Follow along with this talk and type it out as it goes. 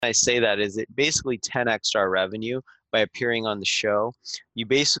I say that is it basically 10x our revenue by appearing on the show. You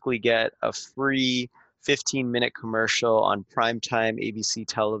basically get a free 15-minute commercial on primetime ABC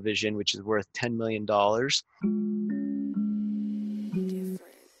television, which is worth $10 million.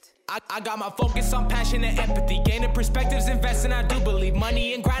 I got my focus on passion and empathy. Gaining perspectives, investing, I do believe.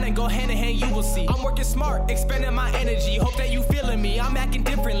 Money and grinding go hand in hand, you will see. I'm working smart, expending my energy. Hope that you feeling me, I'm acting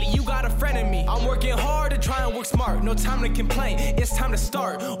differently. You got a friend in me. I'm working hard to try and work smart. No time to complain, it's time to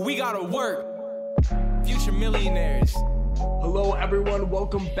start. We gotta work. Future millionaires. Hello everyone,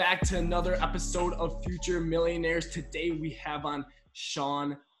 welcome back to another episode of Future Millionaires. Today we have on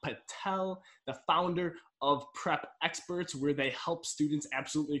Sean Patel, the founder of Prep Experts, where they help students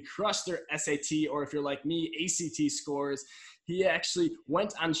absolutely crush their SAT, or if you're like me, ACT scores. He actually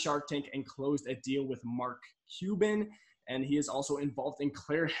went on Shark Tank and closed a deal with Mark Cuban, and he is also involved in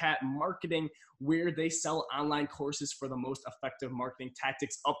Clear Hat Marketing, where they sell online courses for the most effective marketing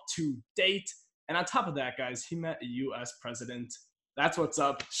tactics up to date. And on top of that, guys, he met a U.S. president. That's what's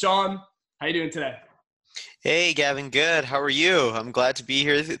up. Sean, how you doing today? Hey, Gavin, good. How are you? I'm glad to be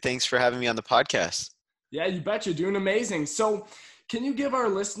here. Thanks for having me on the podcast. Yeah, you bet. You're doing amazing. So can you give our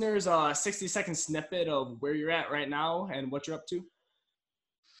listeners a 60-second snippet of where you're at right now and what you're up to?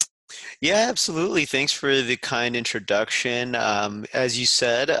 Yeah, absolutely. Thanks for the kind introduction. As you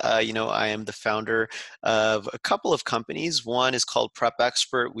said, I am the founder of a couple of companies. One is called Prep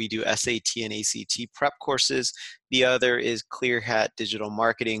Expert. We do SAT and ACT prep courses. The other is Clear Hat Digital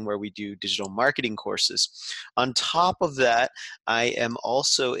Marketing, where we do digital marketing courses. On top of that, I am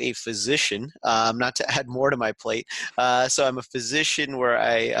also a physician, not to add more to my plate. So I'm a physician where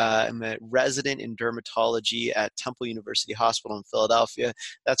I am a resident in dermatology at Temple University Hospital in Philadelphia.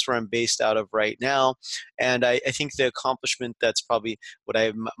 That's where I'm based out of right now. And I think the accomplishment that's probably what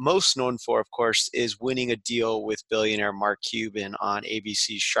I'm most known for, of course, is winning a deal with billionaire Mark Cuban on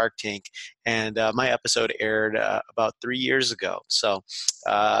ABC's Shark Tank. And my episode aired about 3 years ago. So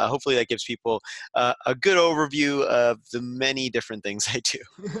hopefully that gives people a good overview of the many different things I do.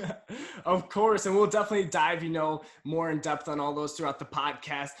 Of course, and we'll definitely dive, more in depth on all those throughout the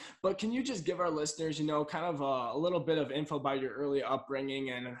podcast. But can you just give our listeners, kind of a little bit of info about your early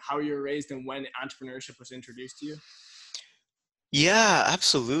upbringing and how you were raised and when entrepreneurship was introduced to you? Yeah,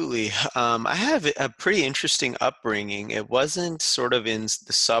 absolutely. I have a pretty interesting upbringing. It wasn't sort of in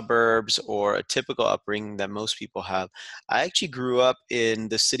the suburbs or a typical upbringing that most people have. I actually grew up in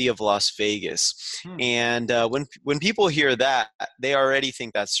the city of Las Vegas, and when people hear that, they already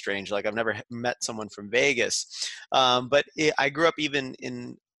think that's strange. Like I've never met someone from Vegas, I grew up even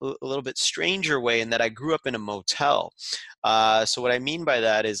in a little bit stranger way in that I grew up in a motel. So what I mean by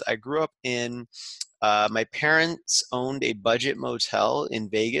that is I grew up in my parents owned a budget motel in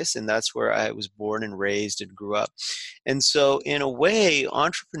Vegas, and that's where I was born and raised and grew up. And so, in a way,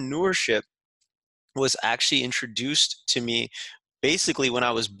 entrepreneurship was actually introduced to me basically when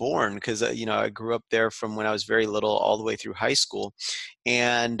I was born, because I grew up there from when I was very little all the way through high school.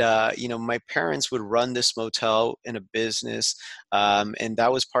 And my parents would run this motel in a business, and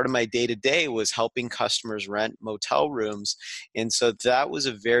that was part of my day to day, was helping customers rent motel rooms. And so that was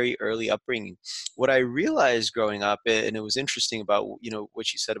a very early upbringing. What I realized growing up, and it was interesting about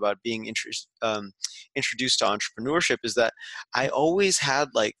what you said about being introduced to entrepreneurship, is that I always had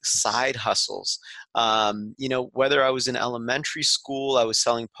like side hustles. Whether I was in elementary school, I was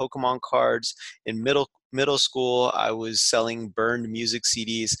selling Pokemon cards. In middle school, I was selling burned music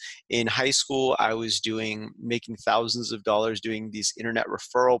CDs. In high school, I was making thousands of dollars doing these internet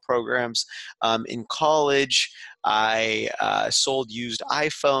referral programs. In college, I sold used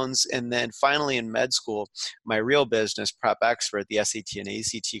iPhones. And then finally in med school, my real business, Prep Expert, the SAT and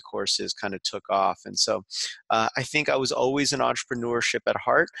ACT courses kind of took off. And so I think I was always in entrepreneurship at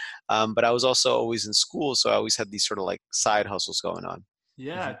heart, but I was also always in school. So I always had these sort of like side hustles going on.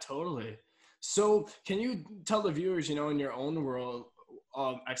 Yeah, totally. So can you tell the viewers, in your own world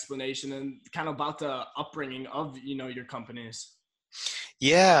explanation and kind of about the upbringing of, your companies?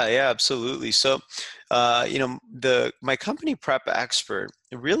 Yeah, absolutely. So, my company Prep Expert,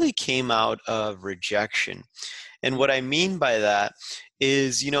 it really came out of rejection. And what I mean by that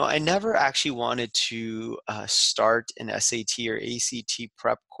is, I never actually wanted to start an SAT or ACT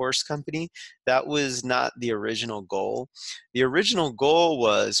prep course company. That was not the original goal. The original goal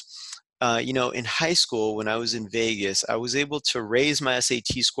was in high school, when I was in Vegas, I was able to raise my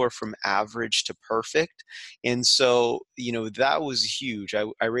SAT score from average to perfect. And so, that was huge.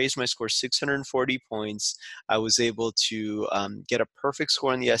 I raised my score 640 points. I was able to get a perfect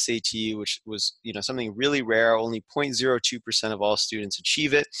score on the SAT, which was, something really rare. Only 0.02% of all students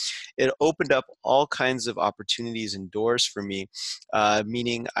achieve it. It opened up all kinds of opportunities and doors for me,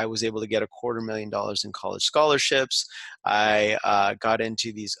 meaning I was able to get $250,000 in college scholarships. I got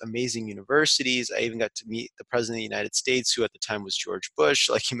into these amazing universities. I even got to meet the President of the United States, who at the time was George Bush,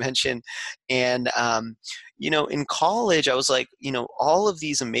 like you mentioned. And, in college, I was like, all of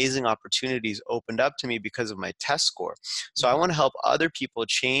these amazing opportunities opened up to me because of my test score. So I want to help other people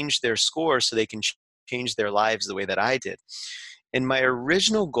change their score so they can change their lives the way that I did. And my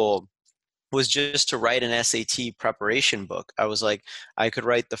original goal was just to write an SAT preparation book. I was like, I could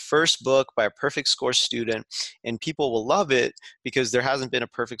write the first book by a perfect score student, and people will love it because there hasn't been a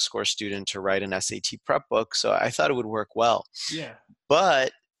perfect score student to write an SAT prep book. So I thought it would work well. Yeah.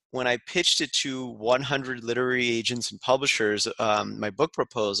 But when I pitched it to 100 literary agents and publishers, my book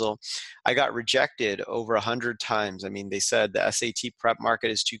proposal, I got rejected over 100 times. I mean, they said the SAT prep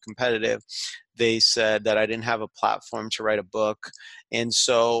market is too competitive. They said that I didn't have a platform to write a book. And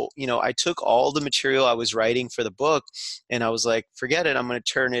so, I took all the material I was writing for the book and I was like, forget it, I'm going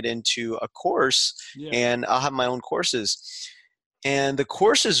to turn it into a course and I'll have my own courses. And the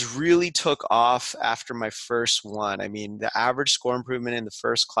courses really took off after my first one. I mean, the average score improvement in the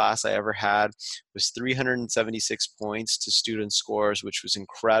first class I ever had was 376 points to student scores, which was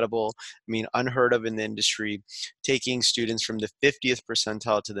incredible. I mean, unheard of in the industry, taking students from the 50th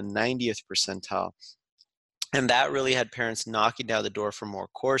percentile to the 90th percentile. And that really had parents knocking down the door for more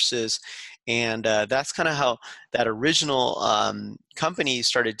courses. And that's kind of how that original company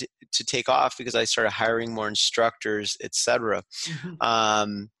started to take off, because I started hiring more instructors, etc.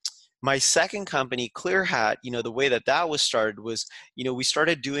 My second company, ClearHat, the way that was started was, we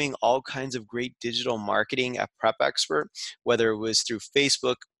started doing all kinds of great digital marketing at Prep Expert, whether it was through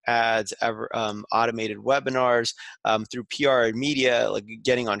Facebook ads, automated webinars, through PR and media, like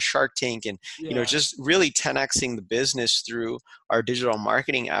getting on Shark Tank, and just really 10xing the business through our digital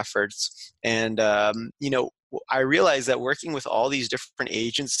marketing efforts. And I realized that working with all these different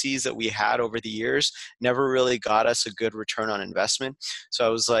agencies that we had over the years never really got us a good return on investment. So I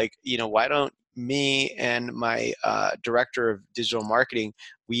was like, why don't me and my director of digital marketing,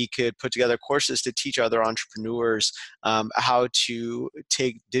 we could put together courses to teach other entrepreneurs how to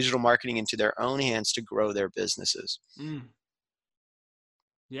take digital marketing into their own hands to grow their businesses.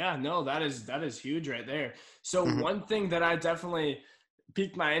 Yeah, no, that is huge right there. So one thing that I definitely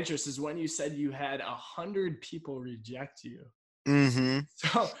piqued my interest is when you said you had 100 people reject you.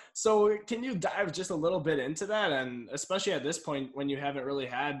 So can you dive just a little bit into that? And especially at this point, when you haven't really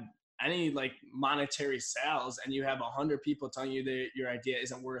had any like monetary sales and you have 100 people telling you that your idea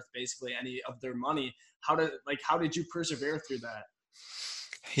isn't worth basically any of their money, how did you persevere through that?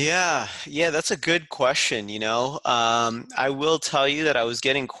 Yeah, that's a good question. I will tell you that I was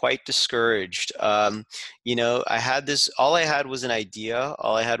getting quite discouraged. I had all I had was an idea.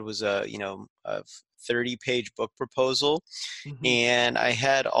 All I had was a 30-page book proposal. And I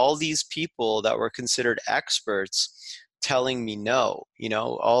had all these people that were considered experts telling me no,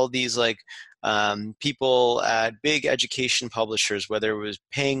 all these people at big education publishers, whether it was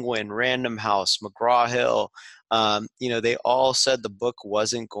Penguin, Random House, McGraw-Hill, they all said the book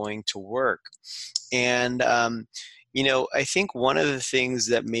wasn't going to work. And, I think one of the things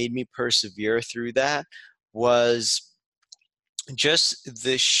that made me persevere through that was just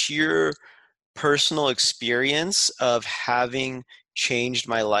the sheer personal experience of having changed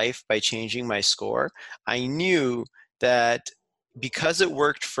my life by changing my score. I knew that because it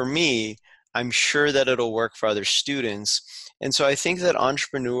worked for me, I'm sure that it'll work for other students. And so I think that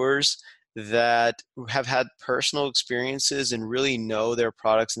entrepreneurs that have had personal experiences and really know their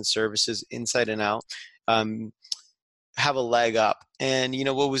products and services inside and out have a leg up. And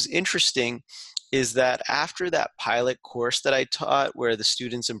what was interesting is that after that pilot course that I taught, where the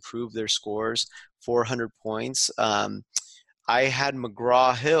students improved their scores 400 points, I had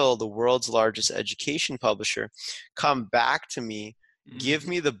McGraw-Hill, the world's largest education publisher, come back to me, give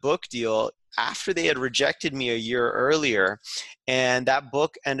me the book deal after they had rejected me a year earlier. And that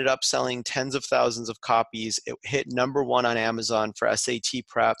book ended up selling tens of thousands of copies. It hit #1 on Amazon for SAT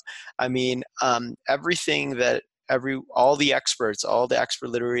prep. I mean, everything that all the expert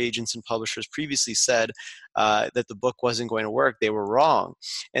literary agents and publishers previously said that the book wasn't going to work, they were wrong.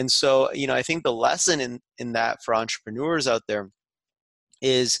 And so, I think the lesson in that for entrepreneurs out there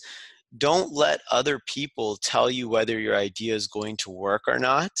is, don't let other people tell you whether your idea is going to work or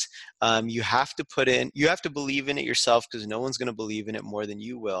not. You have to you have to believe in it yourself, because no one's going to believe in it more than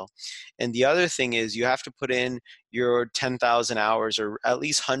you will. And the other thing is, you have to put in your 10,000 hours, or at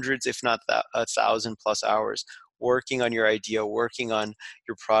least hundreds, if not 1,000 plus hours, working on your idea, working on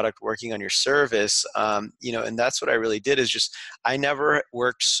your product, working on your service. And that's what I really did, is just, I never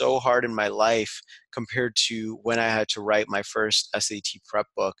worked so hard in my life compared to when I had to write my first SAT prep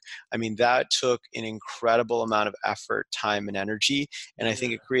book. I mean, that took an incredible amount of effort, time, and energy. And I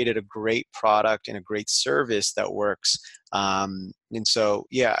think it created a great product and a great service that works. And so,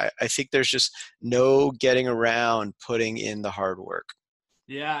 yeah, I think there's just no getting around putting in the hard work.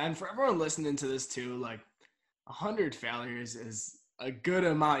 Yeah. And for everyone listening to this too, like, 100 failures is a good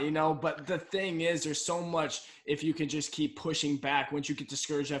amount, but the thing is, there's so much, if you can just keep pushing back, once you get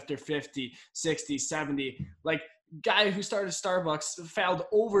discouraged after 50, 60, 70, like guy who started Starbucks failed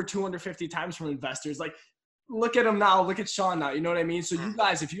over 250 times from investors. Like, look at him now, look at Sean now, you know what I mean? So you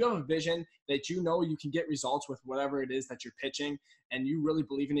guys, if you have a vision that you can get results with whatever it is that you're pitching, and you really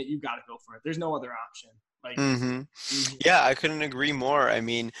believe in it, you got to go for it. There's no other option. Like, Yeah, I couldn't agree more. I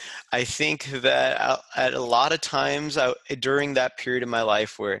mean, I think that at a lot of times during that period of my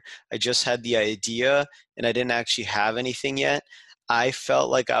life where I just had the idea and I didn't actually have anything yet, I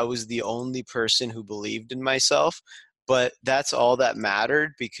felt like I was the only person who believed in myself. But that's all that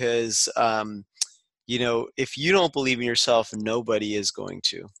mattered, because, if you don't believe in yourself, nobody is going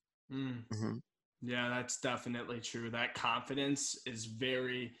to. Mm-hmm. Yeah, that's definitely true. That confidence is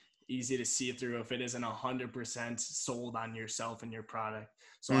very easy to see through if it isn't 100% sold on yourself and your product.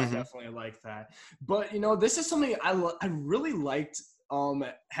 So I definitely like that. But, this is something I really liked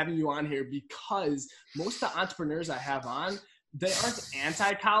having you on here, because most of the entrepreneurs I have on, they aren't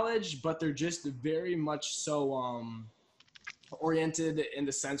anti-college, but they're just very much so oriented in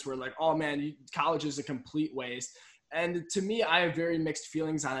the sense where, like, oh man, college is a complete waste. And to me, I have very mixed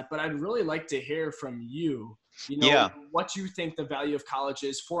feelings on it, but I'd really like to hear from you, what you think the value of college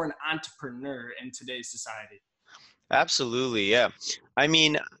is for an entrepreneur in today's society. Absolutely. Yeah. I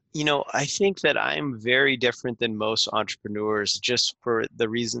mean, I think that I'm very different than most entrepreneurs, just for the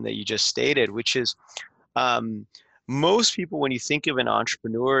reason that you just stated, which is, most people, when you think of an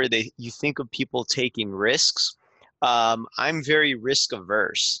entrepreneur, you think of people taking risks. I'm very risk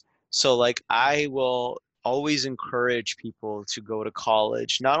averse. So like, I will always encourage people to go to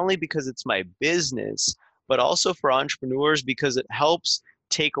college, not only because it's my business, but also for entrepreneurs, because it helps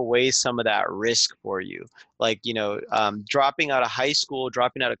take away some of that risk for you. Like, dropping out of high school,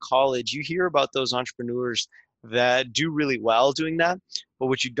 dropping out of college, you hear about those entrepreneurs that do really well doing that. But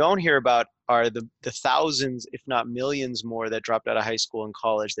what you don't hear about are the thousands, if not millions more, that dropped out of high school and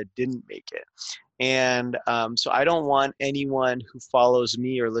college that didn't make it. And so I don't want anyone who follows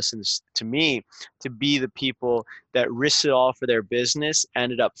me or listens to me to be the people that risk it all for their business,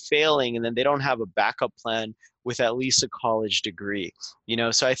 ended up failing, and then they don't have a backup plan with at least a college degree.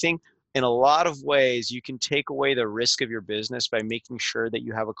 So I think in a lot of ways, you can take away the risk of your business by making sure that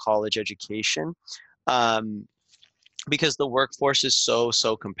you have a college education. Because the workforce is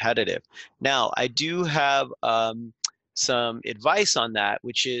so competitive. Now, I do have some advice on that,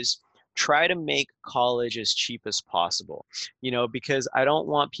 which is, try to make college as cheap as possible, because I don't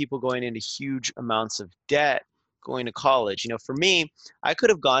want people going into huge amounts of debt going to college. For me, I could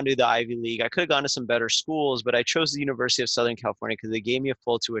have gone to the Ivy League. I could have gone to some better schools, but I chose the University of Southern California because they gave me a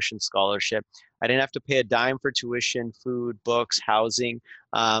full tuition scholarship. I didn't have to pay a dime for tuition, food, books, housing.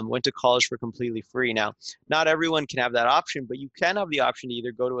 Went to college for completely free. Now, not everyone can have that option, but you can have the option to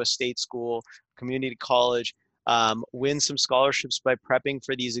either go to a state school, community college, win some scholarships by prepping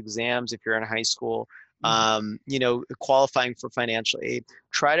for these exams if you're in high school, qualifying for financial aid.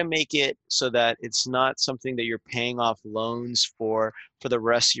 Try to make it so that it's not something that you're paying off loans for the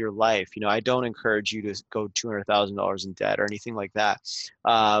rest of your life. I don't encourage you to go $200,000 in debt or anything like that.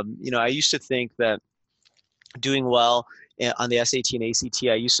 I used to think that doing well on the SAT and ACT,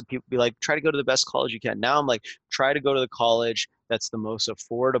 I used to be like, try to go to the best college you can. Now I'm like, try to go to the college that's the most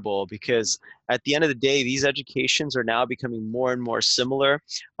affordable, because at the end of the day, these educations are now becoming more and more similar.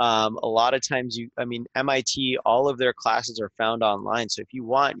 A lot of times MIT, all of their classes are found online. So if you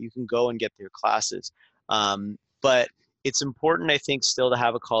want, you can go and get their classes. But it's important, I think, still to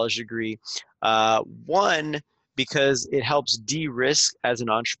have a college degree. One, because it helps de-risk as an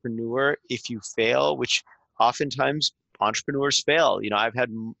entrepreneur if you fail, which oftentimes entrepreneurs fail. I've had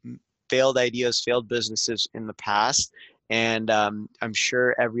failed ideas, failed businesses in the past. And I'm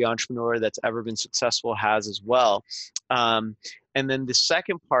sure every entrepreneur that's ever been successful has as well. And then the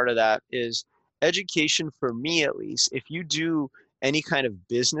second part of that is education, for me at least. If you do any kind of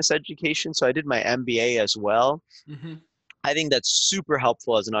business education. So I did my MBA as well. Mm-hmm. I think that's super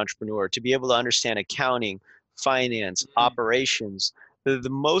helpful as an entrepreneur to be able to understand accounting, finance, operations. The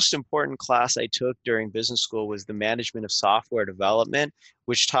most important class I took during business school was the management of software development,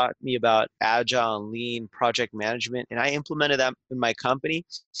 which taught me about agile and lean project management. And I implemented that in my company.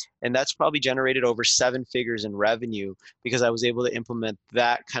 And that's probably generated over 7 figures in revenue because I was able to implement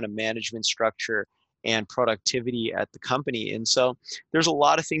that kind of management structure and productivity at the company. And so there's a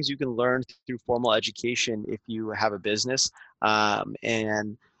lot of things you can learn through formal education if you have a business. I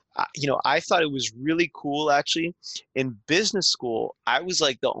thought it was really cool actually. In business school, I was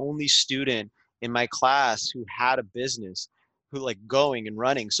like the only student in my class who had a business, who like going and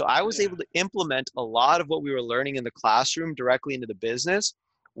running. So I was Yeah. able to implement a lot of what we were learning in the classroom directly into the business,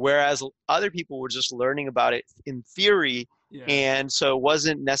 whereas other people were just learning about it in theory, Yeah. and so it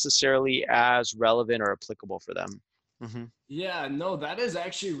wasn't necessarily as relevant or applicable for them. Hmm. Yeah, no, that is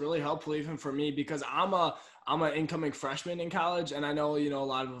actually really helpful even for me because I'm an incoming freshman in college, and I know a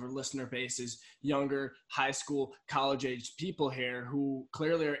lot of our listener base is younger, high school, college age people here who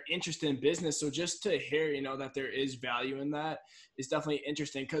clearly are interested in business. So just to hear that there is value in that is definitely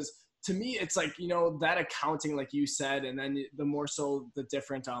interesting because to me it's like that accounting like you said, and then the more so the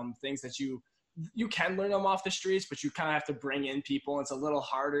different things that you can learn them off the streets, but you kind of have to bring in people. And it's a little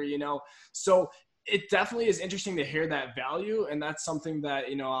harder. So it definitely is interesting to hear that value. And that's something that,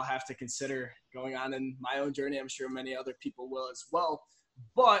 I'll have to consider going on in my own journey. I'm sure many other people will as well.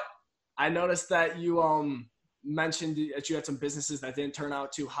 But I noticed that you mentioned that you had some businesses that didn't turn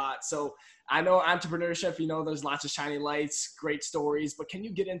out too hot. So I know entrepreneurship, there's lots of shiny lights, great stories, but can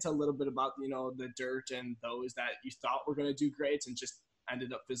you get into a little bit about, the dirt and those that you thought were going to do great and just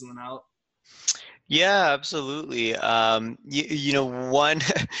ended up fizzling out? Yeah, absolutely. One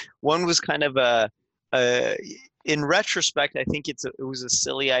one was kind of a in retrospect, I think it was a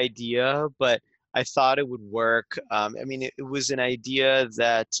silly idea, but I thought it would work. I mean, it was an idea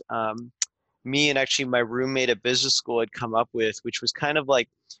that me and actually my roommate at business school had come up with, which was kind of like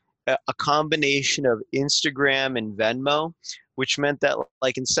a combination of Instagram and Venmo, which meant that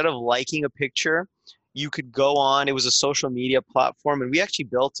like instead of liking a picture, you could go on. It was a social media platform, and we actually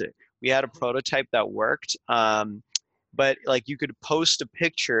built it. We had a prototype that worked, but like you could post a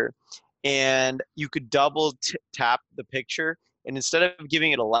picture, and you could tap the picture, and instead of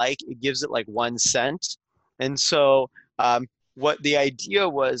giving it a like, it gives it like 1 cent. And so what the idea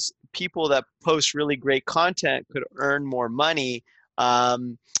was, people that post really great content could earn more money.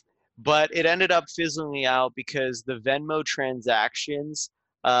 Um, but it ended up fizzling out because the Venmo transactions,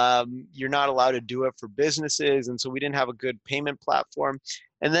 you're not allowed to do it for businesses. And so we didn't have a good payment platform.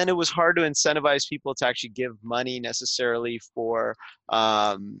 And then it was hard to incentivize people to actually give money necessarily for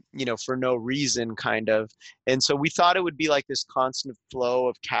no reason kind of. And so we thought it would be like this constant flow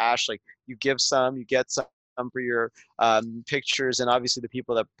of cash, like you give some, you get some for your pictures. And obviously the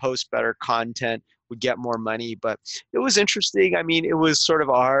people that post better content would get more money. But it was interesting. I mean, it was sort of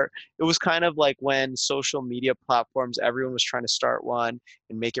it was kind of like when social media platforms, everyone was trying to start one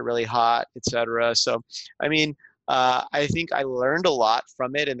and make it really hot, etc. So, I mean, I think I learned a lot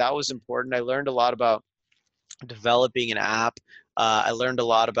from it, and that was important. I learned a lot about developing an app. I learned a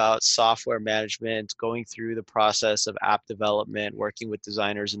lot about software management, going through the process of app development, working with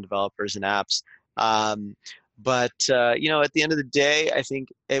designers and developers and apps. Um, but at the end of the day, I think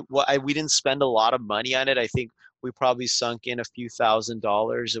we didn't spend a lot of money on it. I think we probably sunk in a few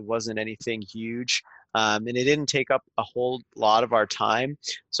 $1,000s. It wasn't anything huge, and it didn't take up a whole lot of our time.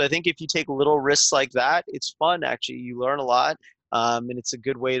 So I think if you take little risks like that, it's fun. Actually, you learn a lot, and it's a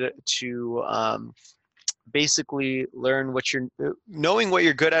good way to basically learn knowing what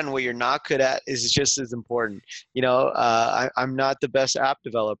you're good at and what you're not good at is just as important. I'm not the best app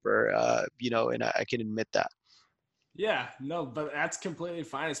developer, and I can admit that. Yeah, no, but that's completely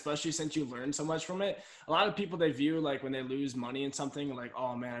fine, especially since you learned so much from it. A lot of people, they view like when they lose money in something like,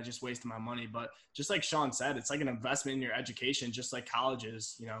 oh man, I just wasted my money. But just like Sean said, it's like an investment in your education, just like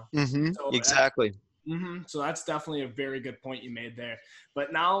colleges. So that's, Exactly. so that's definitely a very good point you made there.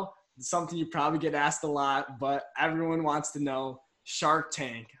 But now something you probably get asked a lot, but everyone wants to know Shark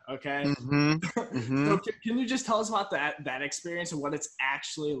Tank. Okay. hmm So hmm can you just tell us about that experience and what it's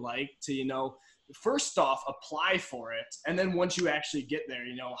actually like to, first off, apply for it. And then once you actually get there,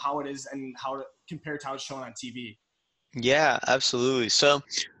 how it is and how to compare to how it's shown on TV. Yeah, absolutely. So,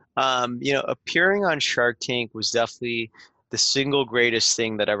 appearing on Shark Tank was definitely the single greatest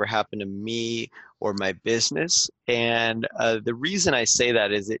thing that ever happened to me or my business. And the reason I say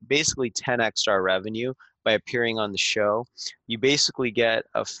that is it basically 10x our revenue by appearing on the show. You basically get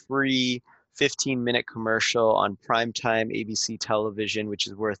a free 15-minute commercial on primetime ABC television, which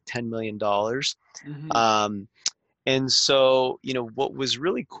is worth $10 million. Hmm. Um, and so, what was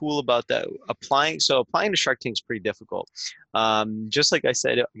really cool about that, applying to Shark Tank is pretty difficult. Just like I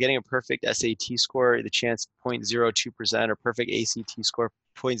said, getting a perfect SAT score, the chance 0.02%, or perfect ACT score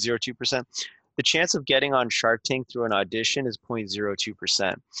 0.02%, the chance of getting on Shark Tank through an audition is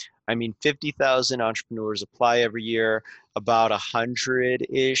 0.02%. I mean, 50,000 entrepreneurs apply every year, about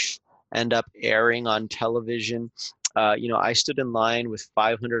 100-ish end up airing on television. I stood in line with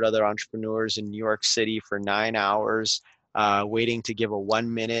 500 other entrepreneurs in New York City for 9 hours, waiting to give a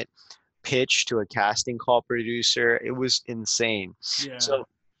 1-minute pitch to a casting call producer. It was insane. Yeah. So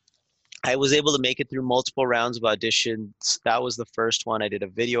I was able to make it through multiple rounds of auditions. That was the first one. I did a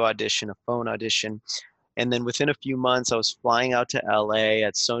video audition, a phone audition. And then within a few months, I was flying out to LA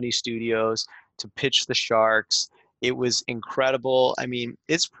at Sony Studios to pitch the Sharks. It was incredible. I mean,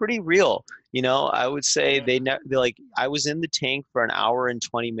 it's pretty real. I would say Yeah. they like, I was in the tank for an hour and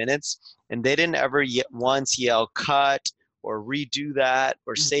 20 minutes, and they didn't ever once yell cut or redo that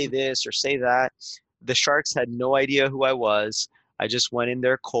or say Mhm. this or say that. The Sharks had no idea who I was. I just went in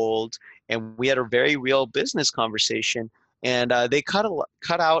there cold, and we had a very real business conversation. And they cut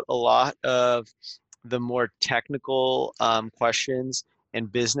out a lot of the more technical questions and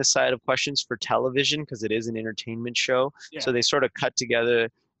business side of questions for television, because it is an entertainment show. So Yeah. they sort of cut together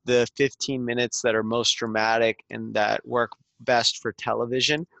the 15 minutes that are most dramatic and that work best for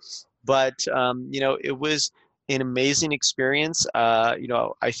television. But it was an amazing experience.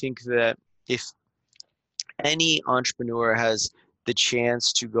 I think that if any entrepreneur has the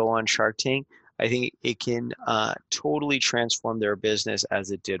chance to go on Shark Tank, I think it can totally transform their business as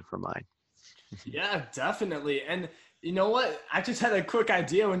it did for mine. Yeah, definitely. And you know what? I just had a quick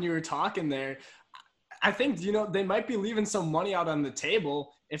idea when you were talking there. I think, they might be leaving some money out on the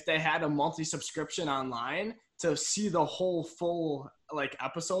table if they had a monthly subscription online to see the whole full like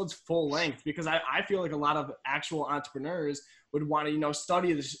episodes full length, because I feel like a lot of actual entrepreneurs would want to,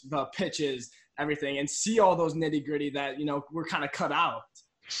 study the pitches, everything, and see all those nitty gritty that, were kind of cut out.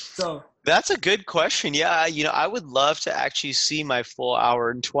 So That's a good question. Yeah, I would love to actually see my full hour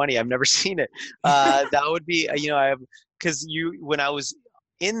and 20. I've never seen it. That would be, I have, because when I was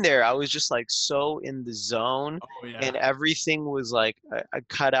in there, I was just like so in the zone, oh and yeah. everything was like I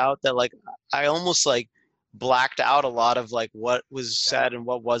cut out that, like, I almost like blacked out a lot of like what was Yeah. said and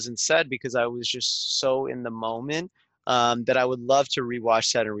what wasn't said, because I was just so in the moment, that I would love to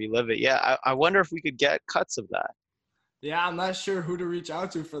rewatch that and relive it. Yeah, I wonder if we could get cuts of that. Yeah, I'm not sure who to reach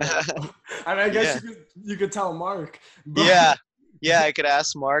out to for that. I mean, I guess Yeah. you could tell Mark, but Yeah. Yeah, I could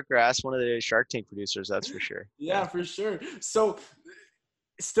ask Mark or ask one of the Shark Tank producers, that's for sure. yeah, Yeah. for sure. So,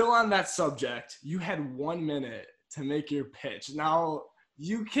 still on that subject, you had 1 minute to make your pitch. Now,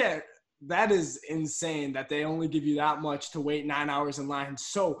 you can't, that is insane that they only give you that much to wait 9 hours in line.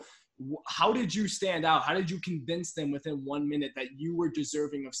 So, how did you stand out? How did you convince them within 1 minute that you were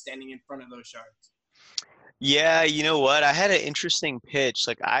deserving of standing in front of those sharks? Yeah, you know what? I had an interesting pitch.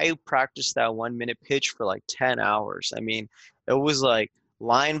 Like, I practiced that 1-minute pitch for like 10 hours. I mean, it was like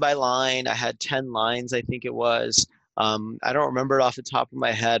line by line. I had 10 lines, I think it was. I don't remember it off the top of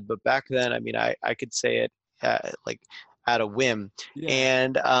my head, but back then, I mean, I could say it like at a whim. Yeah,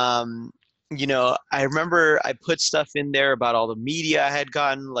 And I remember I put stuff in there about all the media I had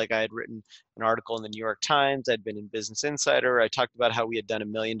gotten. Like, I had written an article in the New York Times. I'd been in Business Insider. I talked about how we had done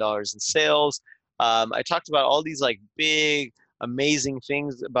 $1 million in sales. I talked about all these like big, amazing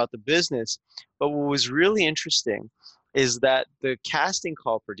things about the business. But what was really interesting is that the casting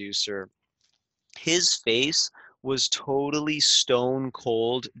call producer, his face was totally stone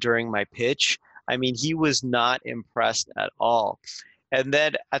cold during my pitch. I mean, he was not impressed at all. And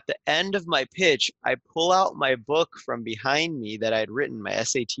then at the end of my pitch, I pull out my book from behind me that I'd written, my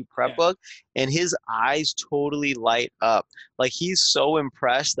SAT prep yeah. book, and his eyes totally light up. Like, he's so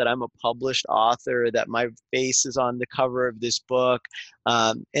impressed that I'm a published author, that my face is on the cover of this book.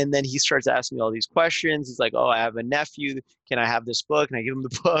 And then he starts asking me all these questions. He's like, "Oh, I have a nephew. Can I have this book?" And I give him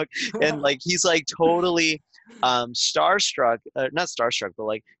the book. And like, he's like totally starstruck, not starstruck, but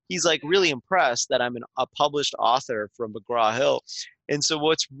like, he's like really impressed that I'm a published author from McGraw-Hill. And so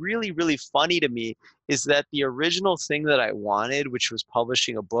what's really, really funny to me is that the original thing that I wanted, which was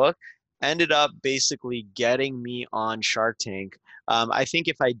publishing a book, ended up basically getting me on Shark Tank. I think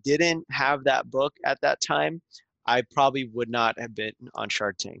if I didn't have that book at that time, I probably would not have been on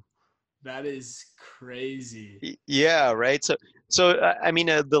Shark Tank. That is crazy. Yeah, right. So, I mean,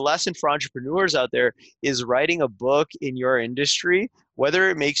 the lesson for entrepreneurs out there is writing a book in your industry, whether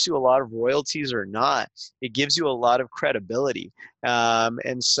it makes you a lot of royalties or not, it gives you a lot of credibility.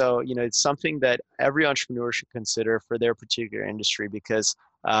 And so, it's something that every entrepreneur should consider for their particular industry because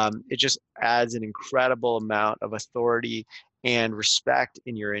it just adds an incredible amount of authority and respect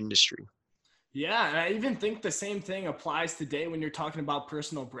in your industry. Yeah, and I even think the same thing applies today when you're talking about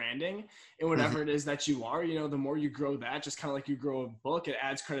personal branding and Mhm. whatever it is that you are. The more you grow that, just kind of like you grow a book, it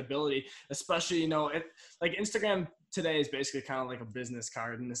adds credibility. Especially, like Instagram today is basically kind of like a business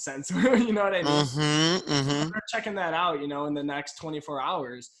card in the sense, you know what I mean? Mhm. Mhm. Start checking that out, in the next 24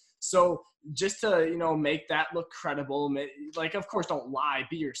 hours. So just to, make that look credible, like, of course, don't lie,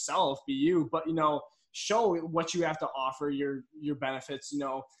 be yourself, be you, but, show what you have to offer, your benefits,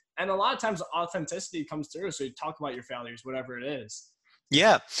 and a lot of times authenticity comes through. So you talk about your failures, whatever it is.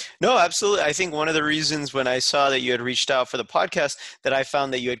 Yeah, no, absolutely. I think one of the reasons when I saw that you had reached out for the podcast that I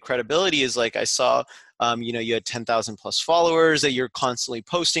found that you had credibility is like I saw, you had 10,000 plus followers, that you're constantly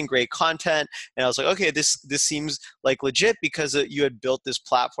posting great content. And I was like, okay, this seems like legit because you had built this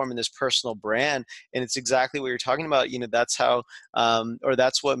platform and this personal brand. And it's exactly what you're talking about. That's how, or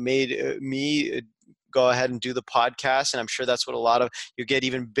that's what made me go ahead and do the podcast. And I'm sure that's what a lot of, you get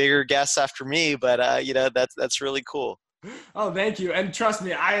even bigger guests after me, but that's really cool. Oh, thank you. And trust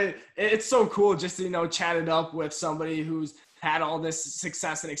me, it's so cool just to, chat it up with somebody who's had all this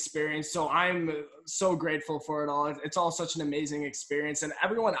success and experience. So I'm so grateful for it all. It's all such an amazing experience. And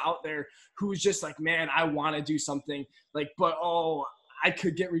everyone out there who's just like, man, I want to do something like, but, oh, I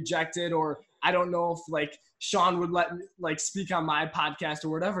could get rejected, or I don't know if like Sean would let me like speak on my podcast or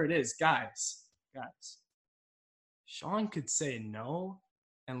whatever it is. Guys, Sean could say no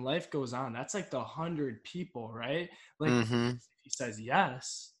and life goes on. That's like the 100 people, right? Like, Hmm. if he says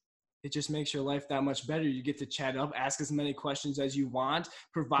yes, it just makes your life that much better. You get to chat up, ask as many questions as you want,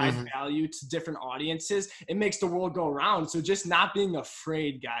 provide Hmm. value to different audiences. It makes the world go around. So just not being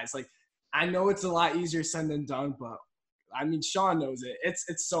afraid, guys. Like, I know it's a lot easier said than done, but I mean, Sean knows it.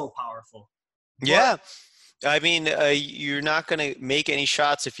 It's so powerful. But Yeah. I mean, you're not going to make any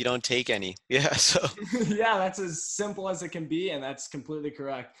shots if you don't take any. Yeah. So, yeah, that's as simple as it can be, and that's completely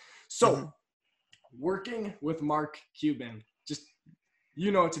correct. mhm. So, working with Mark Cuban, just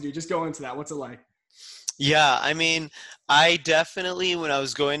you know what to do. Just go into that. What's it like? Yeah. I mean, I definitely, when I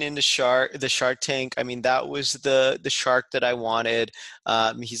was going into the Shark Tank, I mean, that was the shark that I wanted.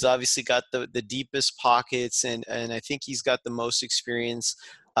 He's obviously got the deepest pockets, and I think he's got the most experience.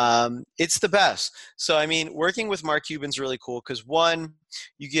 It's the best. So, I mean, working with Mark Cuban's really cool because one,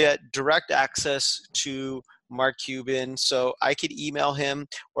 you get direct access to Mark Cuban. So I could email him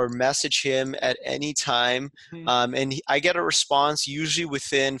or message him at any time. And I get a response usually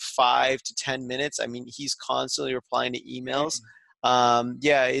within 5 to 10 minutes. I mean, he's constantly replying to emails. Amazing.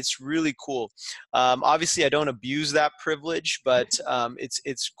 Yeah, it's really cool. Obviously, I don't abuse that privilege, but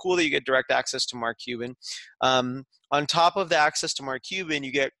it's cool that you get direct access to Mark Cuban. On top of the access to Mark Cuban,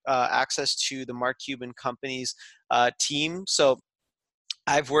 you get access to the Mark Cuban Companies team. So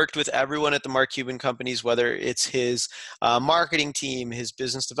I've worked with everyone at the Mark Cuban Companies, whether it's his marketing team, his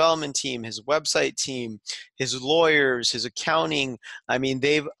business development team, his website team, his lawyers, his accounting. I mean,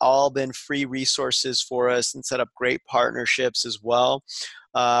 they've all been free resources for us and set up great partnerships as well.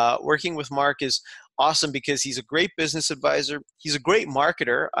 Working with Mark is awesome because he's a great business advisor. He's a great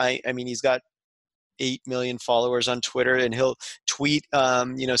marketer. I mean, he's got 8 million followers on Twitter, and he'll tweet,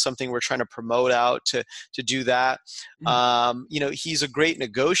 something we're trying to promote out to do that. He's a great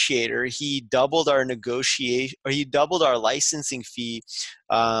negotiator. He doubled our licensing fee,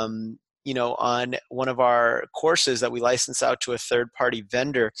 on one of our courses that we licensed out to a third party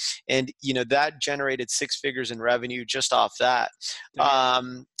vendor. And, that generated 6 figures in revenue just off that.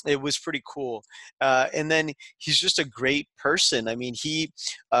 It was pretty cool. And then he's just a great person. I mean,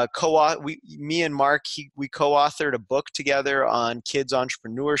 me and Mark, we co-authored a book together on kids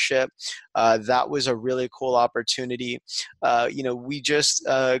entrepreneurship. That was a really cool opportunity. We just,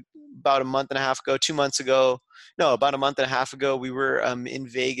 about a month and a half ago, 2 months ago, no, about a month and a half ago, we were in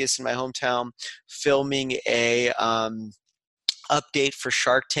Vegas in my hometown filming a update for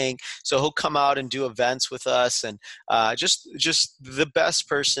Shark Tank. So he'll come out and do events with us, and just the best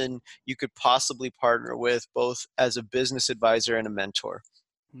person you could possibly partner with, both as a business advisor and a mentor.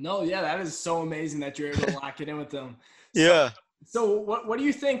 No, yeah, that is so amazing that you're able to lock it in with them. So, Yeah. so what do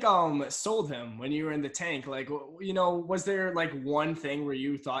you think sold him when you were in the tank? Like, was there like one thing where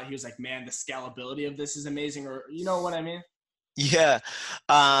you thought he was like, man, the scalability of this is amazing, or you know what I mean? Yeah.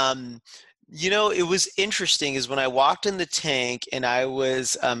 Um, It was interesting is when I walked in the tank and I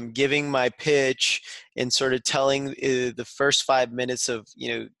was giving my pitch and sort of telling the first 5 minutes of,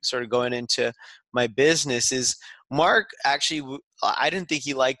 sort of going into my business is Mark actually, I didn't think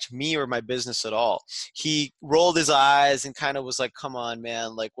he liked me or my business at all. He rolled his eyes and kind of was like, come on,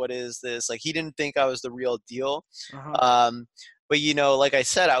 man, like, what is this? Like, he didn't think I was the real deal. Uh-huh. But, like I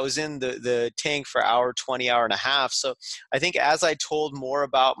said, I was in the tank for hour 20, hour and a half. So I think as I told more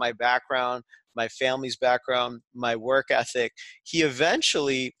about my background, my family's background, my work ethic, he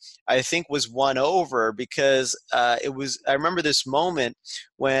eventually, I think, was won over because I remember this moment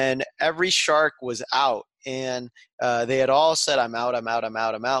when every shark was out and they had all said, I'm out, I'm out, I'm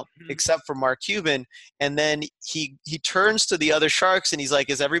out, I'm out, except for Mark Cuban. And then he turns to the other sharks and he's like,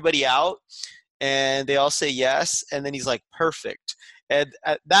 is everybody out? And they all say yes. And then he's like, perfect. And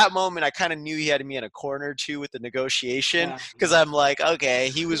at that moment, I kind of knew he had me in a corner too with the negotiation because I'm like, okay,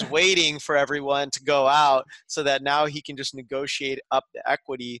 he was waiting for everyone to go out so that now he can just negotiate up the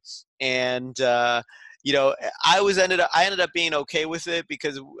equity. And, I ended up being okay with it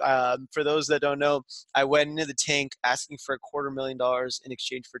because for those that don't know, I went into the tank asking for $250,000 in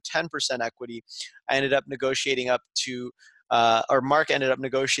exchange for 10% equity. I ended up negotiating up to or Mark ended up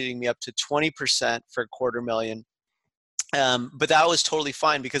negotiating me up to 20% for $250,000. But that was totally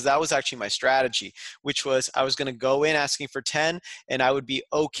fine because that was actually my strategy, which was I was going to go in asking for 10 and I would be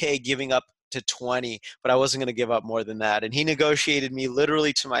okay giving up to 20, but I wasn't going to give up more than that. And he negotiated me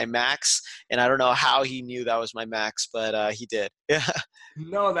literally to my max. And I don't know how he knew that was my max, but he did. Yeah.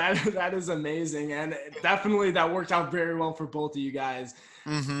 No, that is amazing. And definitely that worked out very well for both of you guys.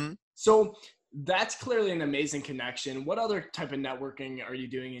 Mm-hmm. So that's clearly an amazing connection. What other type of networking are you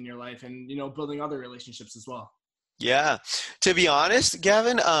doing in your life and, building other relationships as well? Yeah. To be honest,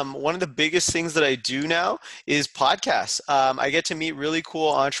 Gavin, one of the biggest things that I do now is podcasts. I get to meet really cool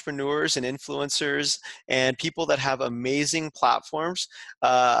entrepreneurs and influencers and people that have amazing platforms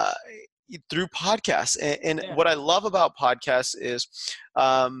through podcasts. And what I love about podcasts is,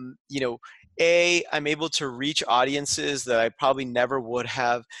 I'm able to reach audiences that I probably never would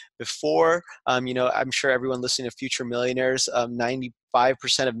have before. I'm sure everyone listening to Future Millionaires, 95%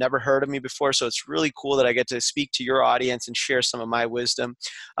 have never heard of me before. So it's really cool that I get to speak to your audience and share some of my wisdom.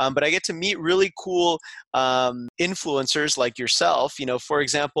 But I get to meet really cool influencers like yourself. For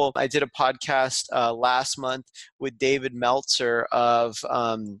example, I did a podcast last month with David Meltzer of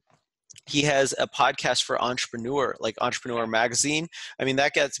he has a podcast for Entrepreneur, like Entrepreneur Magazine. I mean,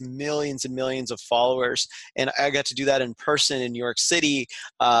 that gets millions and millions of followers. And I got to do that in person in New York City.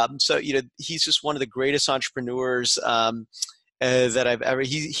 So he's just one of the greatest entrepreneurs that I've ever,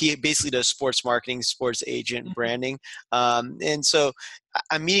 he basically does sports marketing, sports agent branding. And so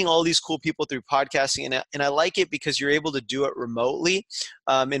I'm meeting all these cool people through podcasting, and I like it because you're able to do it remotely.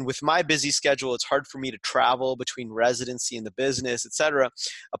 And with my busy schedule, it's hard for me to travel between residency and the business, etc.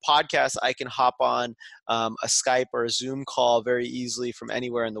 A podcast, I can hop on a Skype or a Zoom call very easily from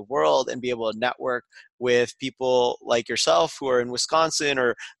anywhere in the world and be able to network with people like yourself who are in Wisconsin,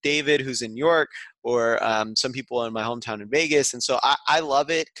 or David who's in New York, or some people in my hometown in Vegas. And so I love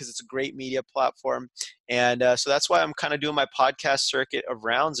it because it's a great media platform. And so that's why I'm kind of doing my podcast circuit of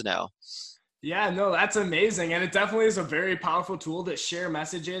rounds now. Yeah, no, that's amazing. And it definitely is a very powerful tool to share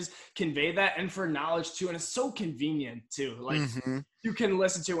messages, convey that, and for knowledge too. And it's so convenient too. Like you can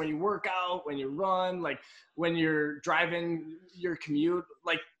listen to it when you work out, when you run, like when you're driving your commute,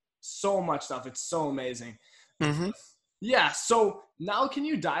 like so much stuff. It's so amazing. Yeah. So now can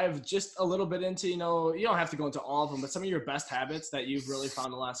you dive just a little bit into, you don't have to go into all of them, but some of your best habits that you've really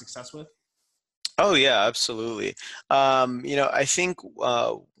found a lot of success with? Oh yeah, absolutely. I think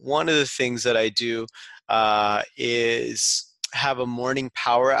one of the things that I do is have a morning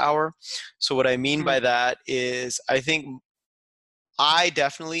power hour. So what I mean by that is I think I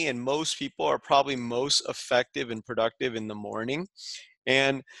definitely, and most people, are probably most effective and productive in the morning.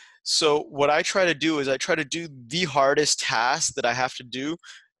 And so what I try to do is I try to do the hardest task that I have to do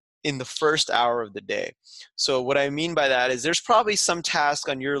in the first hour of the day. So what I mean by that is there's probably some task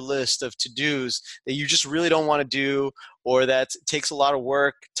on your list of to-dos that you just really don't want to do, or that takes a lot of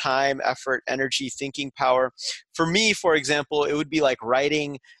work, time, effort, energy, thinking power. For me, for example, it would be like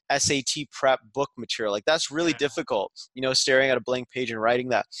writing SAT prep book material. Like that's really difficult, staring at a blank page and writing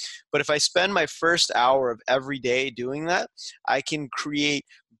that. But if I spend my first hour of every day doing that, I can create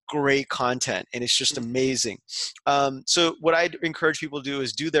great content, and it's just amazing. So what I encourage people to do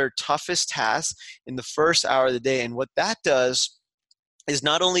is do their toughest tasks in the first hour of the day. And what that does is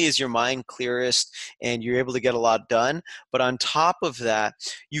not only is your mind clearest and you're able to get a lot done, but on top of that,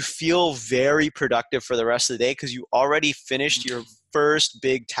 you feel very productive for the rest of the day because you already finished your first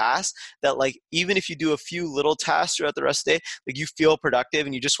big task that like, even if you do a few little tasks throughout the rest of the day, like you feel productive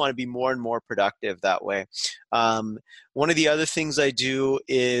and you just want to be more and more productive that way. One of the other things I do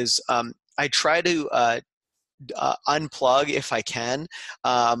is I try to unplug if I can.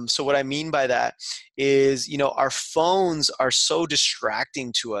 So what I mean by that is, our phones are so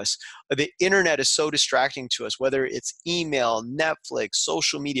distracting to us. The internet is so distracting to us, whether it's email, Netflix,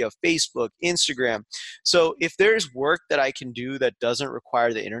 social media, Facebook, Instagram. So if there's work that I can do that doesn't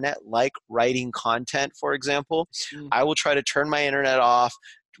require the internet, like writing content, for example, I will try to turn my internet off,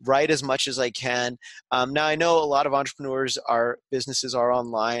 write as much as I can. Now, I know a lot of entrepreneurs, businesses are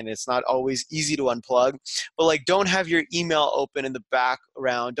online. It's not always easy to unplug, but like, don't have your email open in the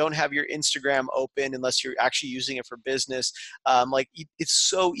background. Don't have your Instagram open unless you're actually using it for business. It's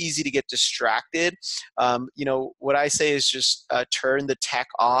so easy to get distracted. What I say is just turn the tech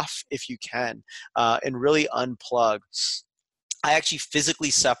off if you can, and really unplug. I actually physically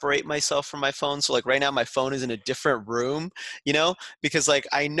separate myself from my phone. So like right now my phone is in a different room, because like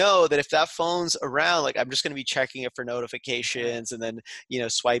I know that if that phone's around, like I'm just going to be checking it for notifications and then,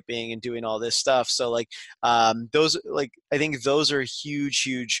 swiping and doing all this stuff. So like those, like, I think those are huge,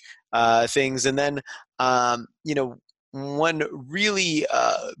 huge things. And then, one really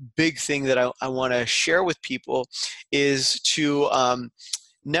big thing that I want to share with people is to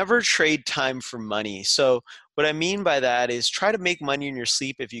never trade time for money. So what I mean by that is try to make money in your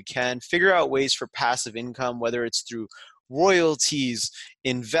sleep if you can. Figure out ways for passive income, whether it's through royalties,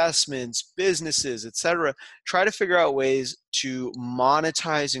 investments, businesses, etc. Try to figure out ways to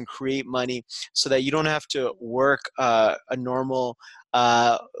monetize and create money so that you don't have to work a normal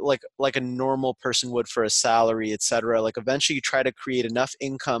like a normal person would for a salary, etc. Like eventually you try to create enough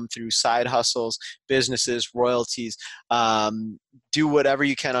income through side hustles, businesses, royalties, do whatever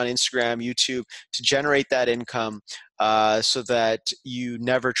you can on Instagram, YouTube to generate that income so that you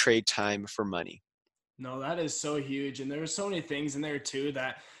never trade time for money. No, that is so huge. And there are so many things in there too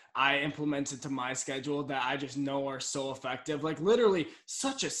that I implemented to my schedule that I just know are so effective. Like literally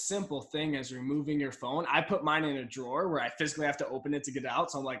such a simple thing as removing your phone. I put mine in a drawer where I physically have to open it to get out.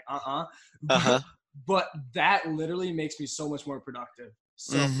 So I'm like, But that literally makes me so much more productive.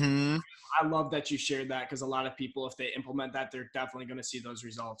 So I love that you shared that, because a lot of people, if they implement that, they're definitely going to see those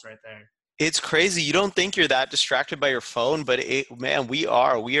results right there. It's crazy. You don't think you're that distracted by your phone, but man, we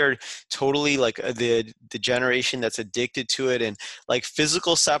are totally like the generation that's addicted to it. And like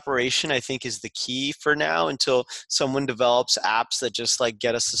physical separation, I think is the key for now until someone develops apps that just like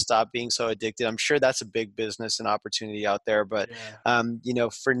get us to stop being so addicted. I'm sure that's a big business and opportunity out there, but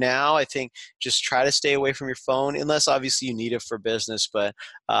for now, I think just try to stay away from your phone unless obviously you need it for business, but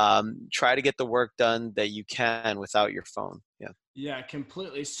try to get the work done that you can without your phone. Yeah. Yeah,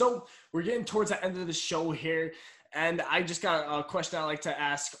 completely. So we're getting towards the end of the show here, and I just got a question I like to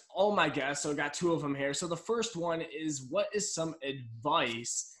ask all my guests. So I got two of them here. So the first one is, what is some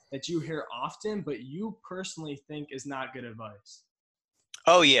advice that you hear often, but you personally think is not good advice?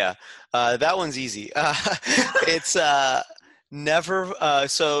 Oh yeah, that one's easy. It's never.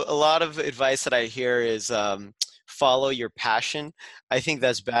 So a lot of advice that I hear is follow your passion. I think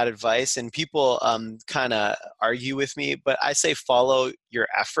that's bad advice, and people kind of argue with me, but I say follow your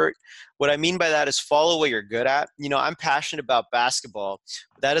effort. What I mean by that is follow what you're good at. I'm passionate about basketball,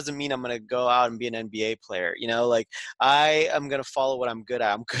 but that doesn't mean I'm going to go out and be an NBA player. Like I am going to follow what I'm good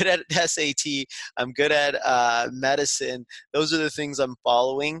at. I'm good at SAT. I'm good at medicine. Those are the things I'm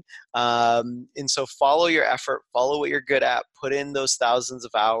following. And so follow your effort, follow what you're good at, put in those thousands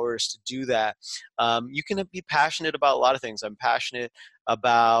of hours to do that. You can be passionate about a lot of things. I'm passionate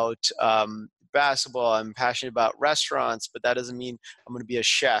about basketball. I'm passionate about restaurants, but that doesn't mean I'm going to be a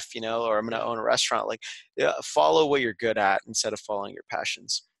chef, or I'm going to own a restaurant. Like follow what you're good at instead of following your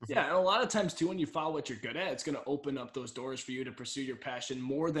passions. Yeah. And a lot of times too, when you follow what you're good at, it's going to open up those doors for you to pursue your passion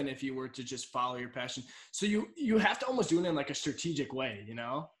more than if you were to just follow your passion. So you have to almost do it in like a strategic way,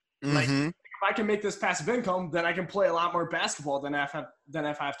 like if I can make this passive income, then I can play a lot more basketball than if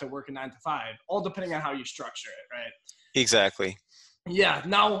I have to work a 9 to 5, all depending on how you structure it. Right. Exactly. Yeah.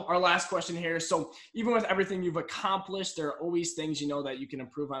 Now our last question here. So even with everything you've accomplished, there are always things, that you can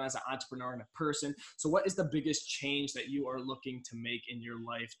improve on as an entrepreneur and a person. So what is the biggest change that you are looking to make in your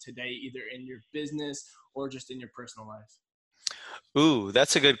life today, either in your business or just in your personal life? Ooh,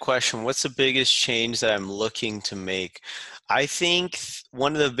 that's a good question. What's the biggest change that I'm looking to make? I think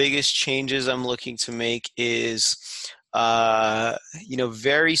one of the biggest changes I'm looking to make is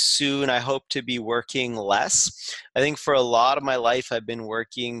very soon I hope to be working less. I think for a lot of my life I've been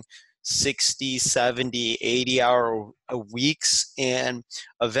working 60, 70, 80-hour weeks. And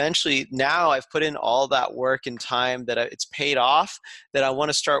eventually now I've put in all that work and time that it's paid off, that I want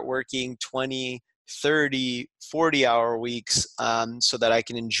to start working 20, 30, 40-hour weeks, so that I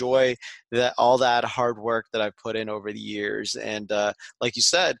can enjoy all that hard work that I've put in over the years. And like you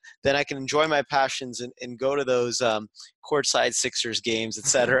said, then I can enjoy my passions and go to those courtside Sixers games, et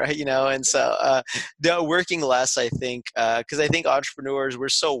cetera, and so working less, I think, because I think entrepreneurs, we're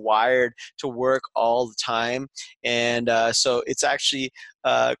so wired to work all the time. And so it's actually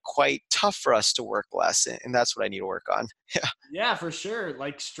quite tough for us to work less. And that's what I need to work on. Yeah. Yeah, for sure.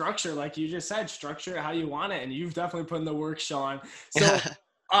 Like structure, like you just said, structure it how you want it. And you've definitely put in the work, Sean. So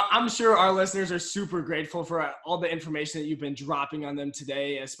I'm sure our listeners are super grateful for all the information that you've been dropping on them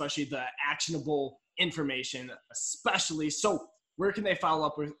today, especially the actionable information, especially. So where can they follow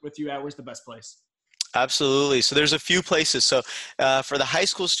up with you at? Where's the best place? Absolutely. So there's a few places. So for the high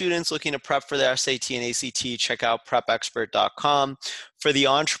school students looking to prep for their SAT and ACT, check out prepexpert.com. For the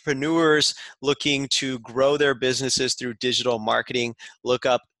entrepreneurs looking to grow their businesses through digital marketing, look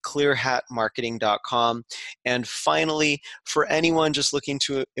up clearhatmarketing.com. And finally, for anyone just looking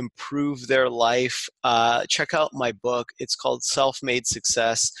to improve their life, check out my book. It's called Self-Made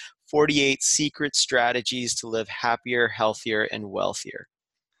Success, 48 Secret Strategies to Live Happier, Healthier, and Wealthier.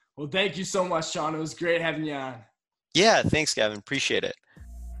 Well, thank you so much, Sean. It was great having you on. Yeah, thanks, Gavin. Appreciate it.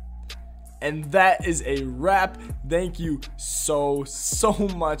 And that is a wrap. Thank you so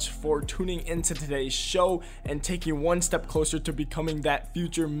much for tuning into today's show and taking one step closer to becoming that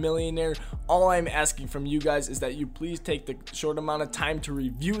future millionaire. All I'm asking from you guys is that you please take the short amount of time to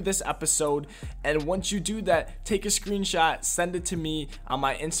review this episode. And once you do that, take a screenshot, send it to me on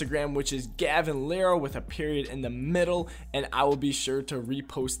my Instagram, which is Gavin Lira with a period in the middle. And I will be sure to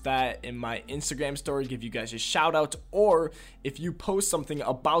repost that in my Instagram story, give you guys a shout out. Or if you post something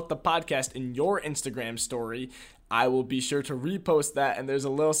about the podcast in your Instagram story, I will be sure to repost that, and there's a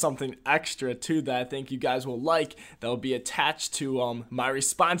little something extra to that I think you guys will like that will be attached to my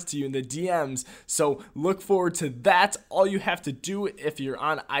response to you in the DMs. So look forward to that. All you have to do if you're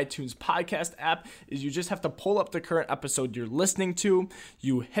on iTunes podcast app is you just have to pull up the current episode you're listening to.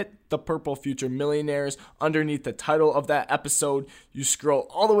 You hit the purple Future Millionaires underneath the title of that episode. You scroll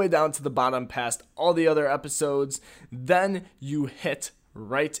all the way down to the bottom past all the other episodes. Then you hit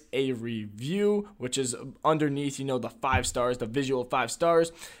write a review, which is underneath, the 5 stars, the visual 5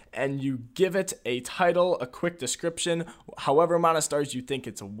 stars, and you give it a title, a quick description, however amount of stars you think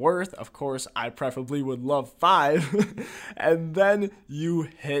it's worth. Of course, I preferably would love 5. And then you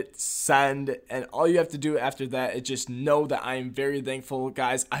hit send, and all you have to do after that is just know that I am very thankful,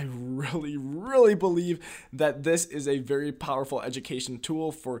 guys. I really believe that this is a very powerful education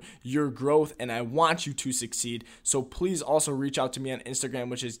tool for your growth, and I want you to succeed. So please also reach out to me on Instagram,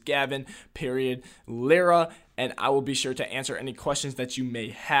 which is Gavin.Lira, and I will be sure to answer any questions that you may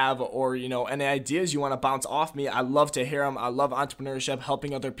have, or, any ideas you want to bounce off me. I love to hear them. I love entrepreneurship,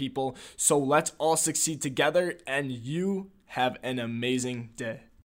 helping other people. So let's all succeed together, and you have an amazing day.